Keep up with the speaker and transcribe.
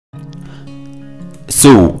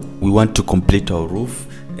So we want to complete our roof,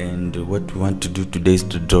 and what we want to do today is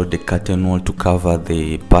to draw the curtain wall to cover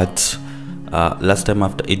the part. Last time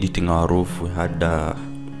after editing our roof, we had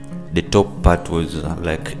the top part was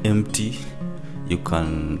like empty. You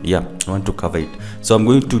can, yeah, I want to cover it. So I'm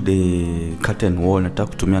going to the curtain wall.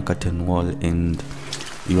 Nataka kutumia curtain wall, and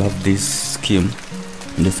you have this scheme.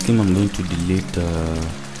 In the scheme I'm going to delete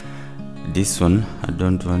this one. I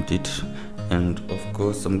don't want it, and of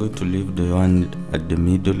course I'm going to leave the one at the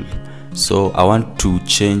middle. So I want to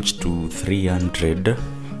change to 300.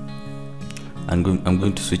 I'm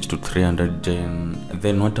going to switch to 300.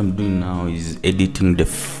 Then what I'm doing now is editing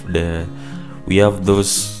the we have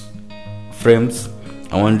those frames.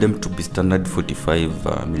 I want them to be standard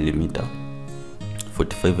 45 millimeter,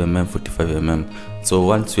 45 mm, 45 mm. So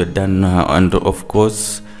once we're done now, and of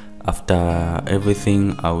course after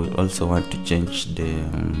everything, I will also want to change the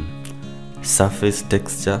surface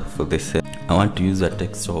texture for the same. I want to use a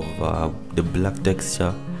texture of the black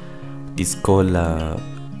texture. It's called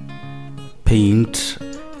paint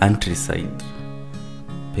anthracite.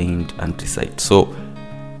 Paint anthracite. So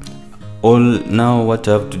now what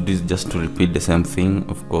I have to do is just to repeat the same thing.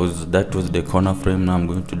 Of course, that was the corner frame. Now I'm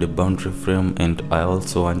going to the boundary frame, and I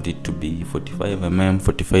also want it to be 45 mm,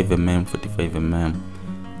 45 mm, 45 mm.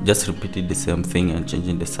 Just repeated the same thing and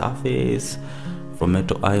changing the surface from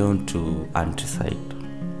metal iron to anthracite.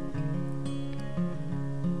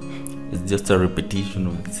 It's just a repetition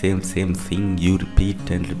of the same thing. You repeat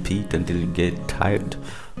and repeat until you get tired,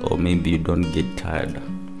 or maybe you don't get tired,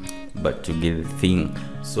 but you get the thing.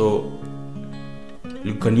 So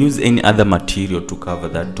you can use any other material to cover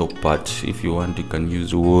that top part. If you want, you can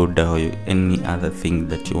use wood or any other thing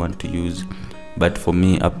that you want to use, but for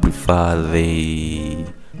me I prefer the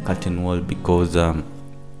curtain wall because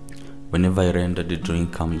whenever I render, the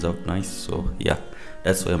drawing comes out nice. So yeah,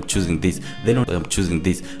 that's why I'm choosing this. Then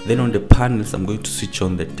on the panels, I'm going to switch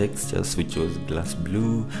on the textures, which was glass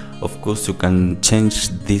blue. Of course, you can change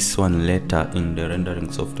this one later in the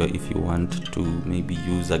rendering software if you want to maybe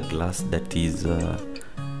use a glass that is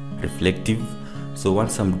reflective. So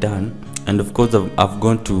once I'm done, and of course I've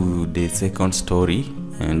gone to the second story,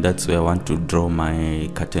 and that's where I want to draw my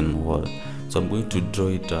curtain wall. So I'm going to draw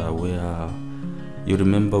it where you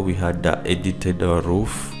remember we had edited our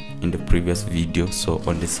roof in the previous video. So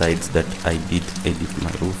on the sides that I did edit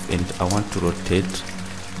my roof, and I want to rotate.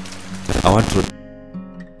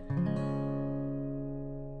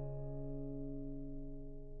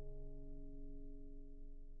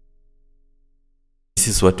 This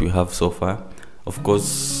is what we have so far. Of course,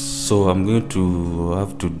 so I'm going to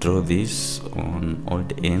have to draw this on all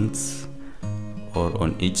the ends, or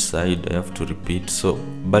on each side. I have to repeat. So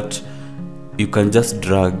but you can just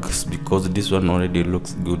drag, because this one already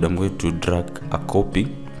looks good. I'm going to drag a copy,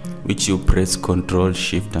 which you press Ctrl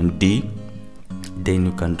Shift and D, then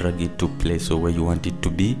you can drag it to place or where you want it to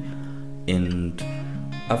be, and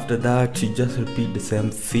after that you just repeat the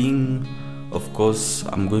same thing. Of course,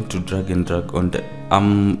 I'm going to drag and drag on the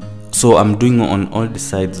so I'm doing on all the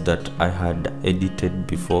sides that I had edited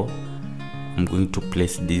before. I'm going to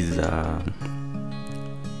place these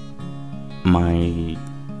my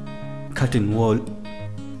curtain wall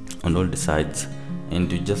on all the sides,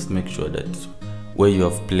 and you just make sure that where you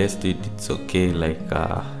have placed it, it's okay. Like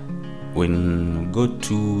when you go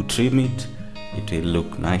to trim it, it will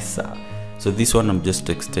look nicer. So this one I'm just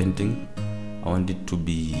extending. I want it to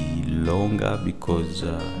be longer because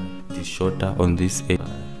it is shorter on this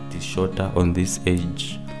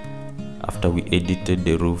edge. After we edited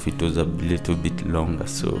the roof, it was a little bit longer.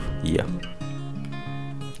 So yeah,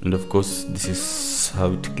 and of course this is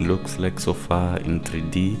how it looks like so far in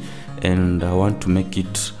 3D, and I want to make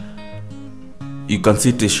it, you can see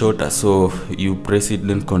it is shorter, so you press it,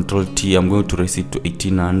 then Ctrl T. I'm going to raise it to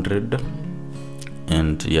 1800,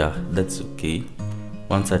 and yeah, that's okay.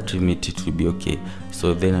 Once I trim it, it will be okay.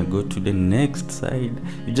 So then I go to the next side.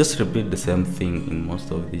 You just repeat the same thing in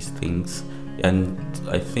most of these things, and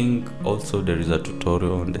I think also there is a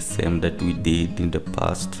tutorial on the same that we did in the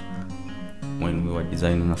past when we were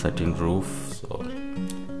designing a certain roof. So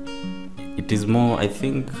it is more, I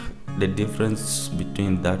think the difference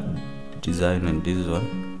between that design and this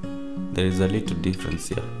one, there is a little difference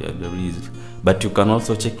here. Yeah, there is, but you can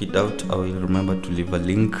also check it out. I will remember to leave a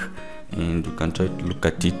link, and you can try to look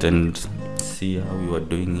at it and see how we were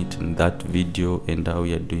doing it in that video and how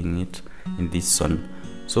we are doing it in this one.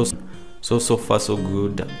 So far so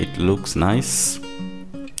good. It looks nice,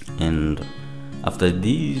 and after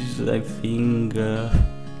this, I think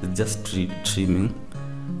just trimming.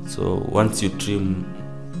 So once you trim,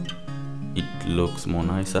 it looks more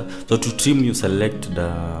nicer. So to trim, you select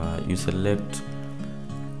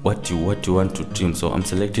what you want to trim. So I'm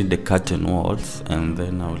selecting the curtain walls, and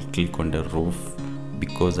then I will click on the roof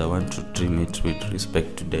because I want to trim it with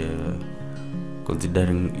respect to the,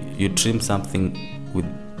 considering you trim something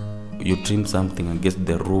against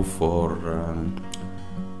the roof, or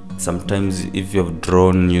sometimes if you have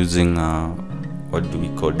drawn using what do we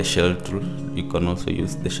call the shell tool, you can also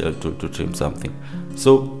use the shell tool to trim something.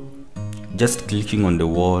 So just clicking on the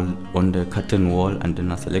wall, on the curtain wall, and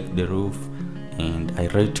then I select the roof and I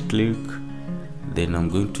right click. Then I'm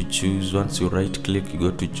going to choose, once you right click, you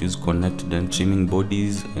go to choose connect, then trimming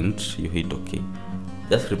bodies, and you hit OK.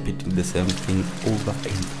 Just repeating the same thing over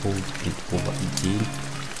and over again,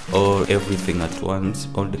 or everything at once,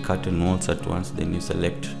 all the curtain walls at once. Then you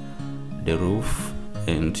select the roof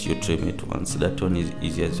and you trim it once. That one is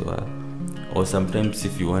easy as well. Or sometimes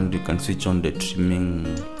if you want, you can switch on the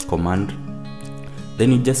trimming command,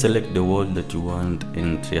 then you just select the wall that you want,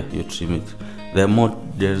 and yeah, you trim it.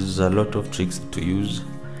 There's a lot of tricks to use.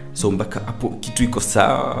 So mpaka hapo kitu iko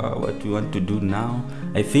sawa. What we want to do now,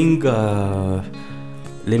 I think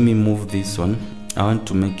let me move this one. I want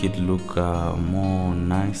to make it look more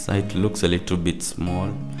nice. It looks a little bit small,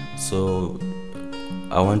 so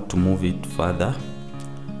I want to move it further,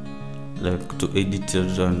 like to edit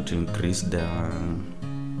it and to increase the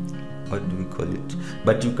what do we call it,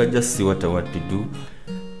 but you can just see what I want to do.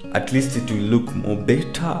 At least it will look more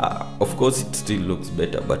better. Of course it still looks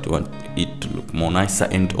better, but I want it to look more nicer.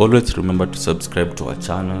 And always remember to subscribe to our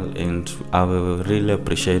channel, and I will really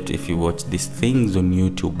appreciate if you watch these things on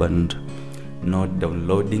YouTube and not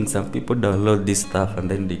downloading. Some people download this stuff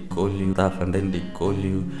and then they call you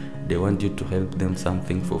they want you to help them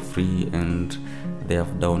something for free, and they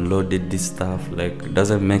have downloaded this stuff. Like, it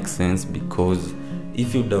doesn't make sense, because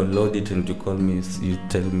if you download it and you call me, you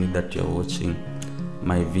tell me that you're watching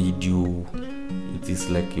my video, it is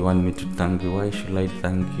like you want me to thank you. Why should I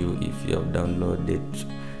thank you if you have downloaded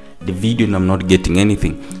the video and I'm not getting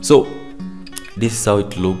anything? So this is how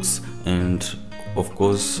it looks. And of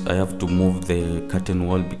course I have to move the curtain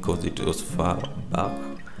wall because it was far back.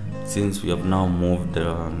 Since we have now moved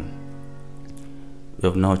we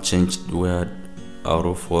have now changed where our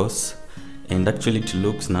roof was, and actually it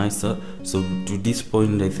looks nicer. So to this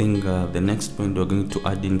point, I think the next point we're going to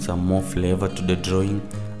add in some more flavor to the drawing.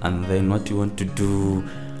 And then what you want to do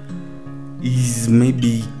is,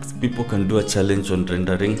 maybe people can do a challenge on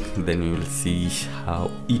rendering, then you will see how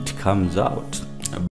it comes out.